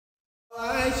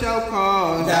I shall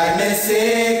cause thy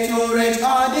message to reach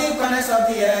all the corners of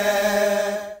the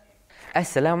earth.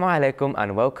 Assalamu alaikum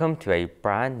and welcome to a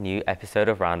brand new episode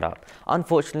of Roundup.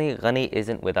 Unfortunately, Ghani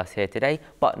isn't with us here today,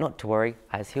 but not to worry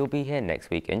as he'll be here next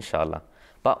week inshallah.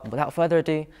 But without further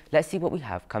ado, let's see what we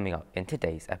have coming up in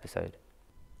today's episode.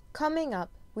 Coming up,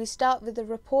 we start with a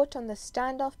report on the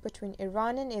standoff between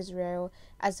Iran and Israel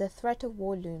as the threat of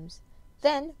war looms.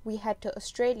 Then we head to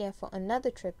Australia for another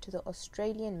trip to the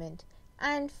Australian Mint.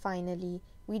 And finally,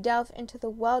 we delve into the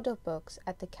world of books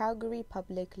at the Calgary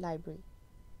Public Library.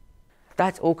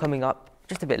 That's all coming up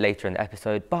just a bit later in the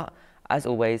episode, but as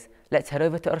always, let's head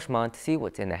over to Rashman to see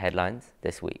what's in the headlines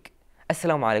this week.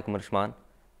 Assalamu alaikum Rashman,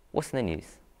 what's in the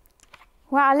news?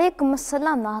 Wa alaikum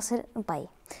assalam Nasir Bhai.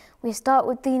 We start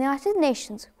with the United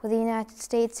Nations, where the United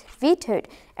States vetoed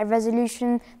a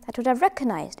resolution that would have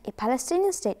recognized a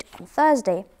Palestinian state on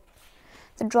Thursday.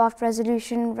 The draft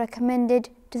resolution recommended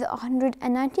to the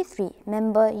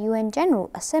 193-member UN General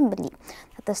Assembly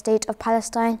that the state of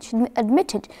Palestine should be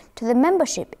admitted to the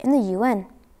membership in the UN.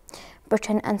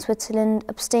 Britain and Switzerland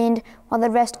abstained, while the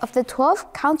rest of the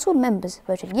 12 Council members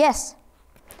voted yes.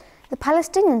 The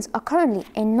Palestinians are currently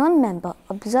a non-member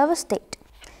observer state.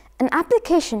 An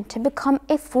application to become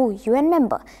a full UN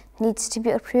member needs to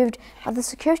be approved by the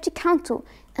Security Council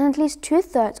and at least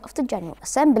two-thirds of the General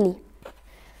Assembly.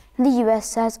 The US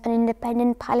says an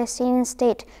independent Palestinian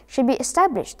state should be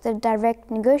established through direct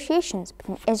negotiations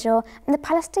between Israel and the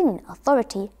Palestinian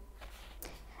Authority.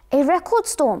 A record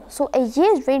storm saw a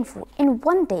year's rainfall in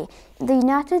one day in the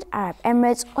United Arab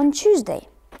Emirates on Tuesday.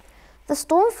 The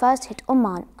storm first hit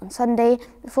Oman on Sunday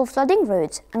before flooding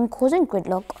roads and causing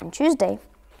gridlock on Tuesday.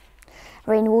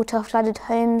 Rainwater flooded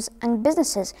homes and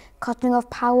businesses, cutting off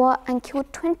power and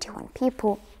killed 21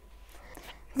 people.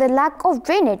 The lack of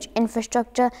drainage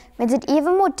infrastructure made it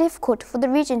even more difficult for the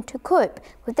region to cope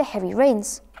with the heavy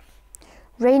rains.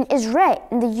 Rain is rare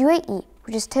in the UAE,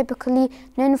 which is typically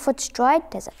known for its dry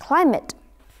desert climate.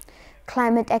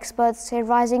 Climate experts say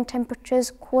rising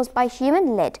temperatures caused by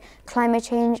human-led climate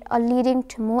change are leading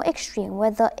to more extreme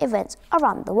weather events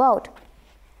around the world.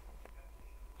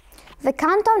 The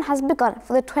countdown has begun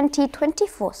for the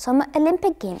 2024 Summer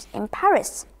Olympic Games in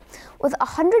Paris. With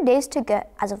 100 days to go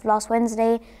as of last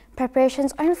Wednesday,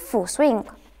 preparations are in full swing.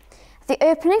 The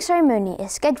opening ceremony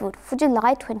is scheduled for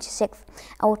July 26th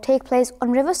and will take place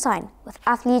on River Seine, with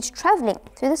athletes travelling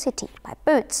through the city by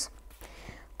boats.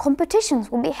 Competitions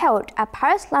will be held at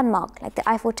Paris landmarks like the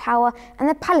Eiffel Tower and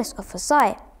the Palace of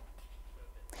Versailles.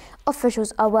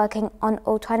 Officials are working on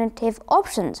alternative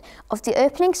options of the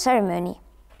opening ceremony,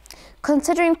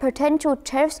 considering potential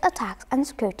terrorist attacks and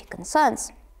security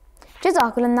concerns.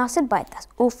 Jazakallah Nasir Bhai, that's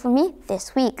all from me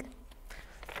this week.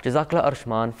 Jazakallah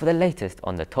Arshman for the latest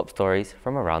on the top stories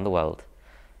from around the world.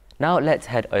 Now let's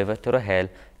head over to Rahel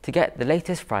to get the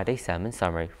latest Friday sermon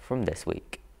summary from this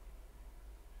week.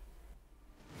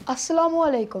 Assalamu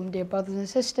alaikum dear brothers and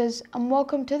sisters, and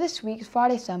welcome to this week's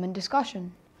Friday sermon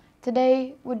discussion.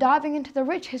 Today we're diving into the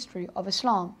rich history of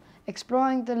Islam,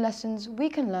 exploring the lessons we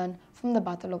can learn from the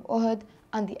Battle of Uhud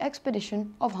and the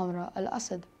expedition of Hamra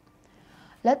al-Asad.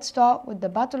 Let's start with the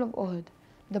Battle of Uhud.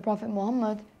 The Prophet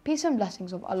Muhammad, peace and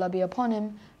blessings of Allah be upon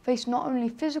him, faced not only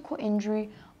physical injury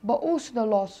but also the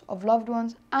loss of loved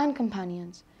ones and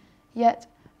companions. Yet,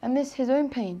 amidst his own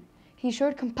pain, he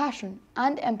showed compassion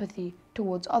and empathy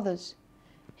towards others.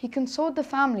 He consoled the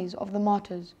families of the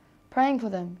martyrs, praying for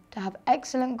them to have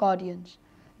excellent guardians.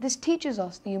 This teaches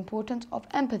us the importance of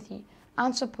empathy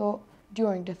and support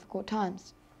during difficult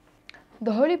times.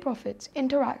 The Holy Prophet's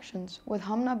interactions with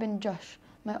Hamna bin Jahsh,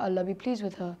 may Allah be pleased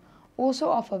with her, also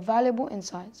offer valuable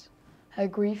insights. Her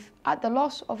grief at the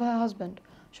loss of her husband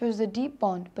shows the deep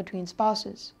bond between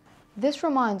spouses. This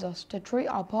reminds us to treat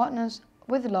our partners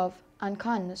with love and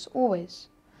kindness always,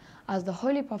 as the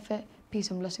Holy Prophet, peace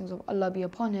and blessings of Allah be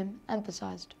upon him,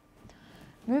 emphasized.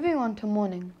 Moving on to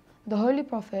mourning, the Holy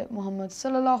Prophet Muhammad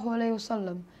sallallahu alaihi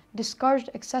wasallam discouraged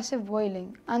excessive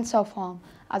wailing and self-harm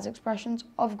as expressions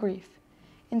of grief.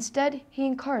 Instead, he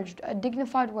encouraged a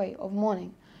dignified way of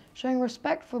mourning, showing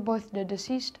respect for both the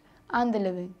deceased and the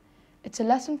living. It's a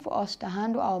lesson for us to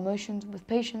handle our emotions with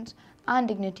patience and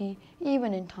dignity,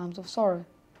 even in times of sorrow.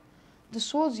 The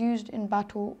swords used in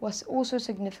battle was also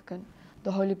significant.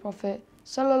 The Holy Prophet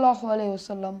sallallahu alaihi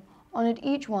wasallam honored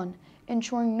each one,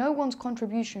 ensuring no one's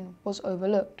contribution was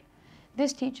overlooked.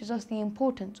 This teaches us the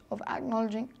importance of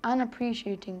acknowledging and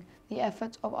appreciating the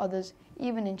efforts of others,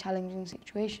 even in challenging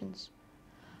situations.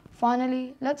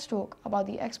 Finally, let's talk about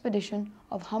the expedition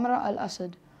of Hamra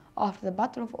al-Asad. After the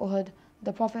Battle of Uhud,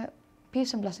 the Prophet,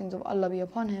 peace and blessings of Allah be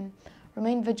upon him,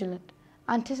 remained vigilant,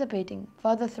 anticipating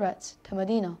further threats to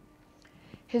Medina.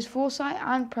 His foresight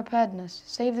and preparedness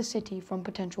saved the city from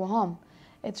potential harm.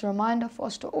 It's a reminder for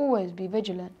us to always be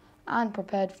vigilant and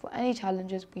prepared for any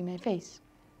challenges we may face.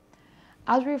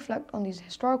 As we reflect on these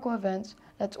historical events,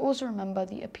 let's also remember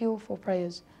the appeal for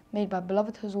prayers made by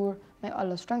beloved Hazur. May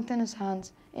Allah strengthen his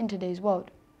hands in today's world.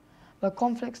 Where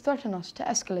conflicts threaten us to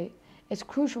escalate, it's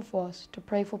crucial for us to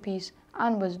pray for peace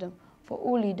and wisdom for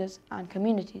all leaders and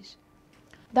communities.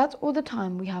 That's all the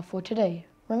time we have for today.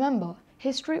 Remember,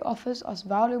 history offers us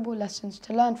valuable lessons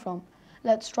to learn from.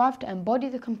 Let's strive to embody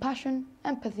the compassion,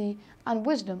 empathy and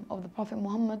wisdom of the Prophet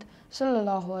Muhammad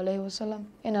ﷺ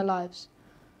in our lives.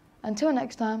 Until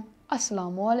next time,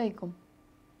 Assalamu alaikum.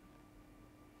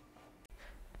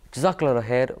 Jazakallah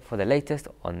khair for the latest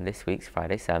on this week's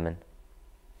Friday sermon.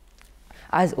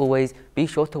 As always, be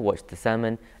sure to watch the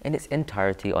sermon in its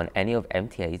entirety on any of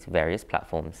MTA's various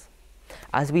platforms.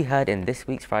 As we heard in this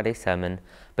week's Friday sermon,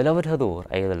 beloved Hazur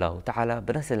Ayyadallahu Ta'ala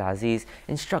bin Nasr al-Aziz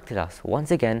instructed us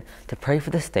once again to pray for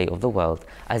the state of the world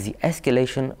as the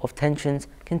escalation of tensions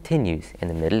continues in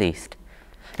the Middle East.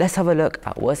 Let's have a look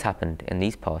at what's happened in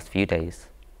these past few days.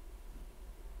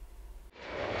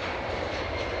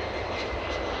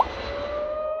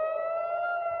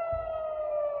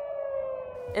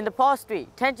 In the past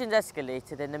week, tensions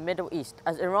escalated in the Middle East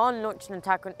as Iran launched an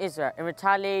attack on Israel in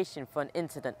retaliation for an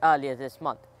incident earlier this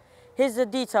month. Here's a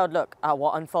detailed look at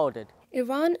what unfolded.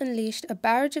 Iran unleashed a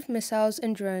barrage of missiles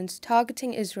and drones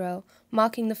targeting Israel,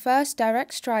 marking the first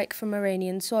direct strike from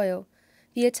Iranian soil.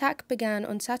 The attack began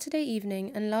on Saturday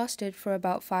evening and lasted for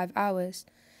about 5 hours.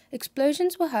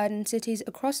 Explosions were heard in cities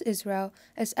across Israel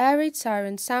as air raid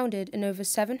sirens sounded in over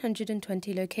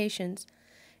 720 locations.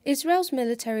 Israel's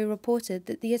military reported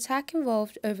that the attack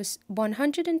involved over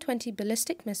 120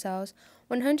 ballistic missiles,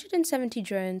 170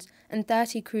 drones, and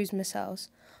 30 cruise missiles.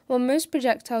 While most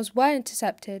projectiles were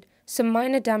intercepted, some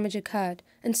minor damage occurred,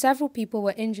 and several people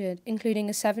were injured, including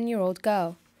a 7-year-old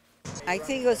girl. I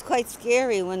think it was quite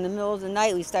scary when in the middle of the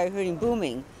night we started hearing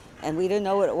booming, and we didn't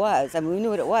know what it was. I mean, we knew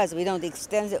what it was. We don't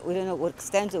know what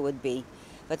extent it would be.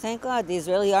 But thank God the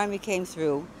Israeli army came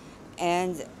through,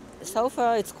 and so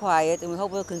far it's quiet, and we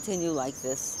hope it'll continue like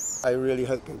this. I really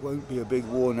hope it won't be a big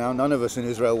war now. None of us in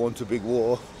Israel want a big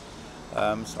war.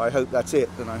 So I hope that's it,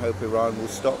 and I hope Iran will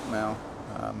stop now.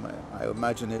 I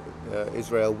imagine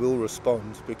Israel will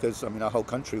respond because, I mean, our whole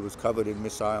country was covered in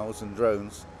missiles and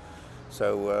drones.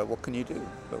 So what can you do?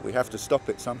 But we have to stop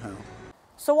it somehow.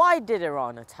 So why did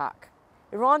Iran attack?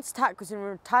 Iran's attack was in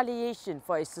retaliation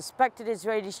for a suspected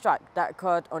Israeli strike that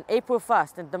occurred on April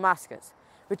 1st in Damascus,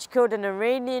 which killed an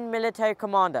Iranian military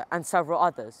commander and several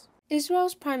others.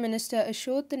 Israel's Prime Minister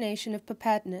assured the nation of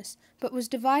preparedness, but was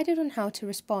divided on how to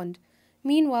respond.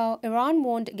 Meanwhile, Iran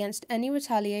warned against any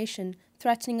retaliation,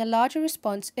 threatening a larger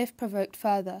response if provoked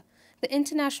further. The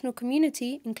international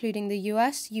community, including the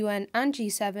US, UN and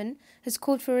G7, has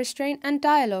called for restraint and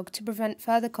dialogue to prevent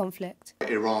further conflict.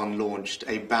 Iran launched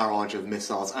a barrage of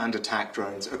missiles and attack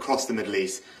drones across the Middle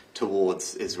East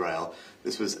towards Israel.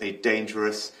 This was a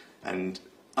dangerous and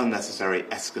unnecessary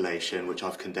escalation, which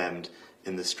I've condemned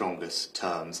in the strongest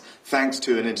terms. Thanks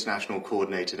to an international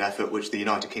coordinated effort which the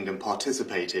United Kingdom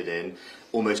participated in,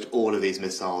 almost all of these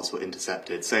missiles were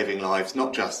intercepted, saving lives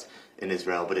not just in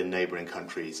Israel but in neighbouring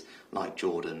countries like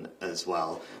Jordan as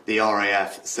well. The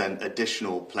RAF sent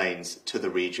additional planes to the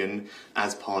region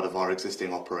as part of our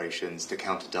existing operations to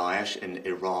counter Daesh in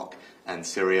Iraq and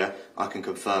Syria. I can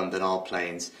confirm that our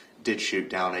planes did shoot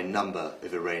down a number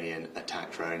of Iranian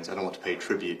attack drones, and I want to pay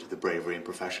tribute to the bravery and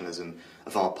professionalism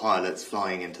of our pilots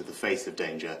flying into the face of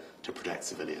danger to protect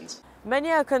civilians.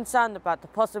 Many are concerned about the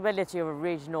possibility of a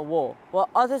regional war, while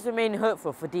others remain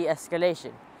hopeful for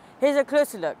de-escalation. Here's a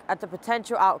closer look at the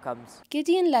potential outcomes.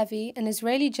 Gideon Levy, an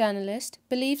Israeli journalist,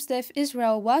 believes that if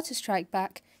Israel were to strike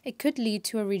back, it could lead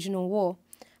to a regional war.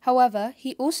 However,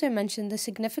 he also mentioned the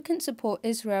significant support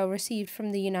Israel received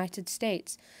from the United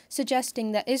States,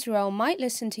 suggesting that Israel might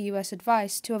listen to US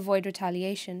advice to avoid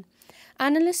retaliation.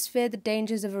 Analysts fear the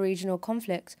dangers of a regional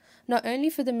conflict, not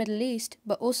only for the Middle East,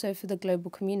 but also for the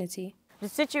global community. The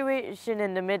situation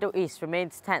in the Middle East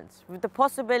remains tense, with the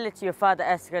possibility of further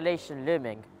escalation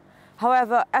looming.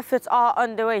 However, efforts are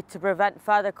underway to prevent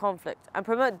further conflict and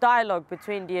promote dialogue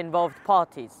between the involved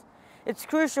parties. It's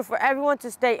crucial for everyone to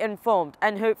stay informed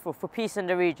and hopeful for peace in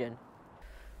the region.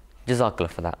 Jazakallah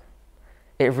for that.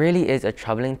 It really is a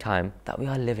troubling time that we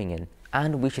are living in,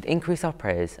 and we should increase our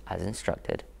prayers as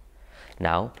instructed.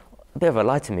 Now, a bit of a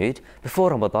lighter mood.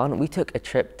 Before Ramadan, we took a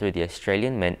trip through the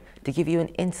Australian Mint to give you an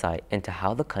insight into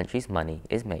how the country's money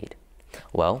is made.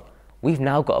 Well, we've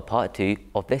now got a part 2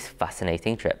 of this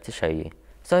fascinating trip to show you.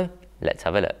 So, let's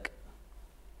have a look.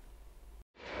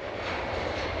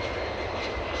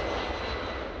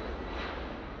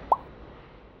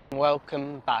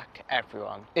 welcome back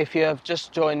everyone. If you have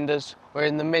just joined us, we're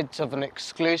in the midst of an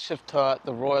exclusive tour at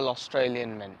the Royal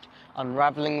Australian Mint,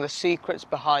 unravelling the secrets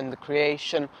behind the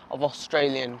creation of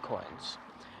Australian coins.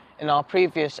 In our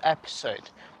previous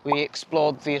episode, we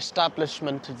explored the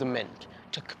establishment of the Mint,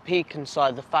 took a peek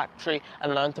inside the factory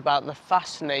and learnt about the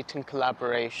fascinating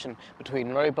collaboration between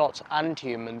robots and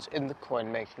humans in the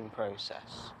coin-making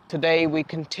process. Today we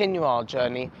continue our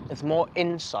journey with more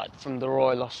insight from the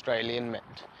Royal Australian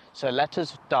Mint. So let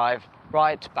us dive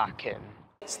right back in.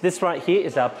 So this right here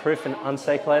is our proof and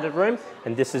uncirculated room,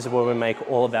 and this is where we make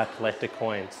all of our collector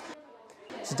coins.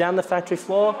 So down the factory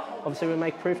floor, obviously we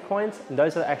make proof coins, and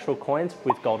those are the actual coins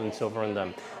with gold and silver in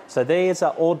them. So these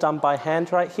are all done by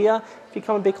hand right here. If you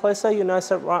come a bit closer, you'll notice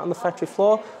that right on the factory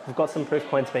floor, we've got some proof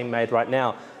coins being made right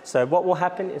now. So what will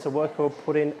happen is a worker will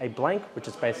put in a blank, which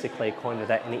is basically a coin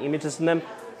without any images in them,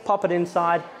 pop it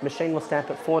inside, machine will stamp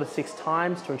it 4 to 6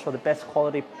 times to ensure the best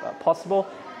quality possible,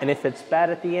 and if it's bad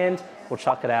at the end, we'll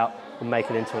chuck it out, we'll make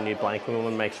it into a new blank, and we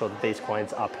want to make sure that these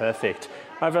coins are perfect.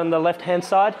 Over on the left-hand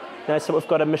side, notice that we've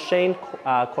got a machine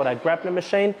called our Grabner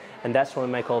machine, and that's where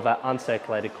we make all of our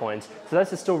uncirculated coins. So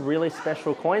those are still really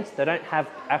special coins. They don't have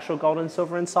actual gold and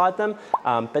silver inside them,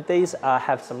 but these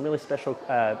have some really special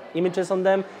images on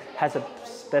them, has a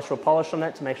special polish on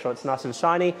it to make sure it's nice and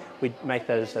shiny. We make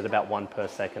those at about 1 per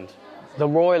second. The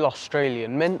Royal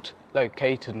Australian Mint,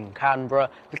 located in Canberra,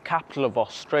 the capital of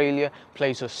Australia,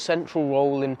 plays a central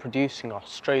role in producing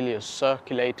Australia's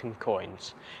circulating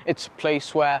coins. It's a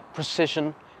place where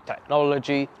precision,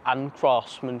 technology and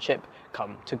craftsmanship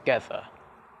come together.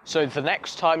 So the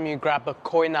next time you grab a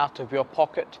coin out of your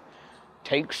pocket,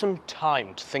 take some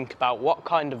time to think about what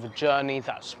kind of a journey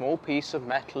that small piece of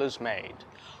metal has made.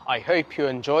 I hope you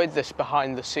enjoyed this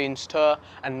behind-the-scenes tour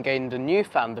and gained a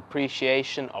newfound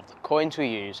appreciation of the coins we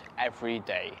use every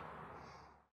day.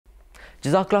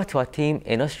 Jazakallah to our team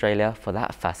in Australia for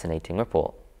that fascinating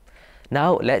report.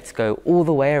 Now let's go all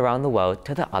the way around the world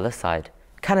to the other side,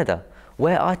 Canada,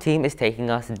 where our team is taking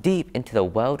us deep into the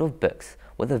world of books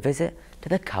with a visit to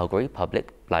the Calgary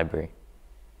Public Library.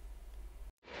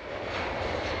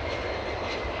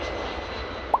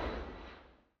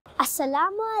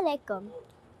 Assalamu alaikum.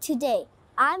 Today,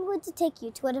 I'm going to take you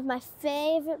to one of my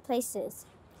favorite places.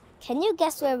 Can you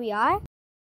guess where we are?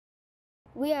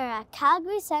 We are at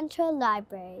Calgary Central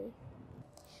Library.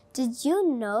 Did you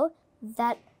know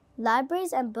that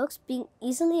libraries and books being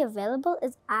easily available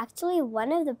is actually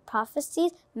one of the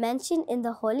prophecies mentioned in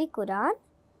the Holy Quran?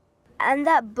 And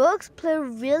that books play a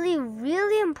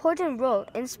really important role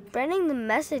in spreading the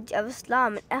message of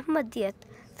Islam and Ahmadiyyat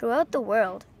throughout the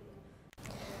world.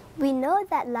 We know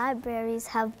that libraries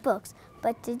have books,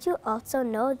 but did you also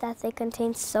know that they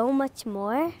contain so much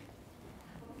more?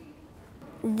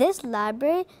 This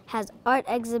library has art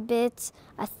exhibits,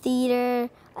 a theater,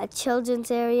 a children's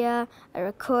area, a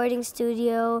recording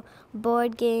studio,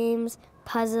 board games,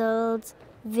 puzzles,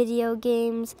 video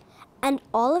games, and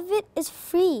all of it is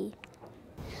free.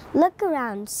 Look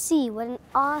around, see what an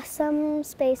awesome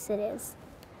space it is.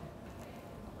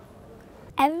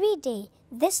 Every day,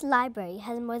 this library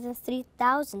has more than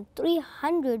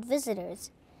 3,300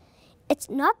 visitors. It's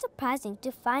not surprising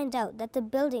to find out that the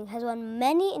building has won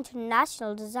many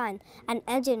international design and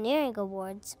engineering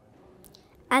awards,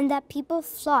 and that people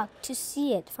flock to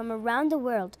see it from around the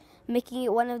world, making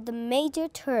it one of the major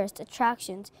tourist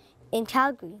attractions in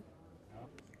Calgary.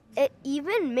 It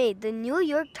even made the New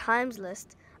York Times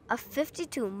list of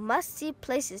 52 must-see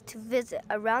places to visit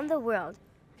around the world,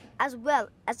 as well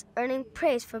as earning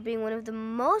praise for being one of the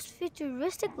most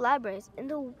futuristic libraries in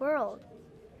the world.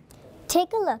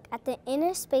 Take a look at the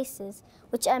inner spaces,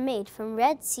 which are made from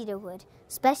red cedar wood,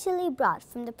 specially brought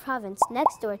from the province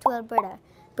next door to Alberta,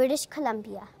 British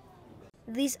Columbia.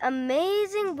 These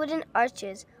amazing wooden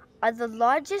arches are the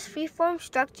largest freeform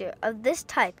structure of this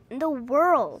type in the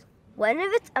world. One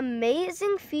of its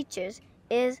amazing features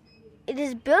is it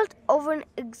is built over an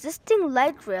existing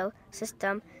light rail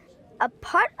system. A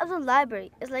part of the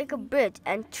library is like a bridge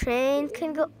and trains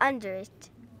can go under it.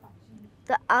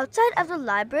 The outside of the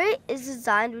library is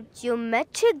designed with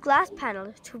geometric glass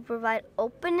panels to provide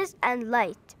openness and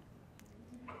light.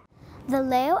 The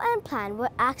layout and plan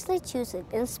were actually chosen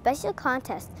in special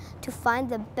contests to find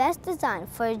the best design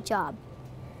for a job.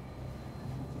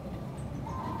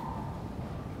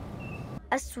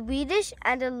 A Swedish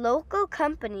and a local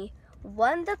company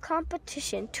won the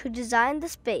competition to design the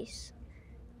space.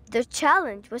 Their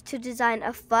challenge was to design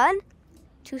a fun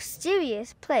to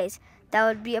serious place that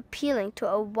would be appealing to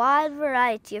a wide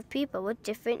variety of people with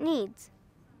different needs.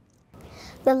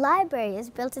 The library is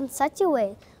built in such a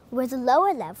way where the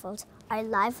lower levels are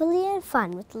lively and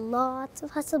fun with lots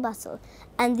of hustle bustle,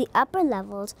 and the upper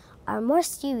levels are more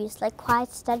serious, like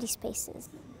quiet study spaces.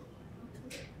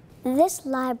 This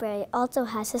library also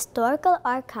has historical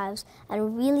archives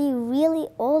and really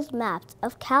old maps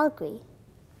of Calgary.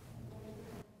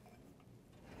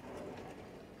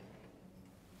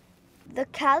 The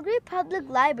Calgary Public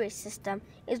Library system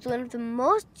is one of the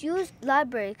most used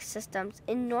library systems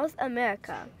in North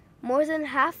America. More than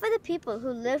half of the people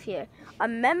who live here are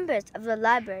members of the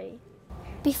library.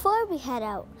 Before we head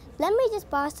out, let me just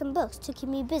borrow some books to keep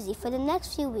me busy for the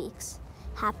next few weeks.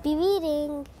 Happy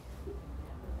reading!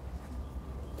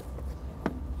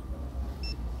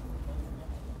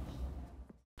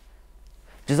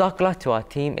 Jazakallah to our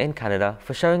team in Canada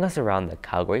for showing us around the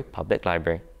Calgary Public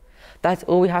Library. That's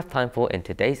all we have time for in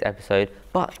today's episode,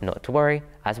 but not to worry,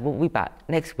 as we'll be back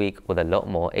next week with a lot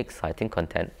more exciting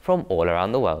content from all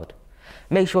around the world.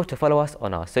 Make sure to follow us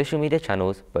on our social media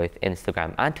channels, both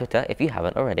Instagram and Twitter if you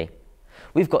haven't already.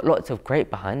 We've got lots of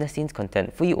great behind the scenes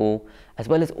content for you all, as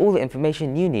well as all the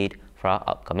information you need for our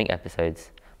upcoming episodes.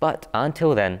 But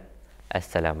until then,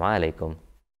 Assalamu alaikum.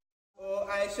 Oh,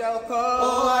 I shall call,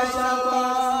 oh, I shall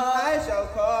call, I shall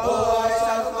call, oh, I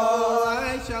shall call,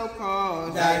 I shall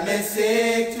call. Thy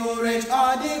message to reach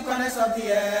all the corners of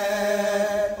the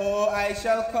earth. Oh, I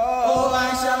shall call, oh, I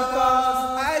shall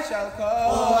call, I shall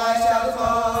call, oh, I shall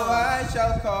call, I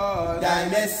shall call. Thy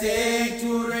message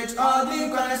to reach all the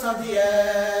corners of the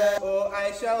earth. Oh,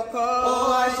 I shall call,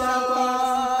 oh, I shall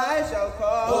call, I shall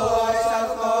call, oh, I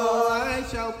shall call, I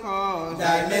shall call.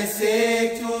 Thy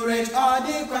message to reach all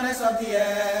the corners of the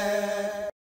earth.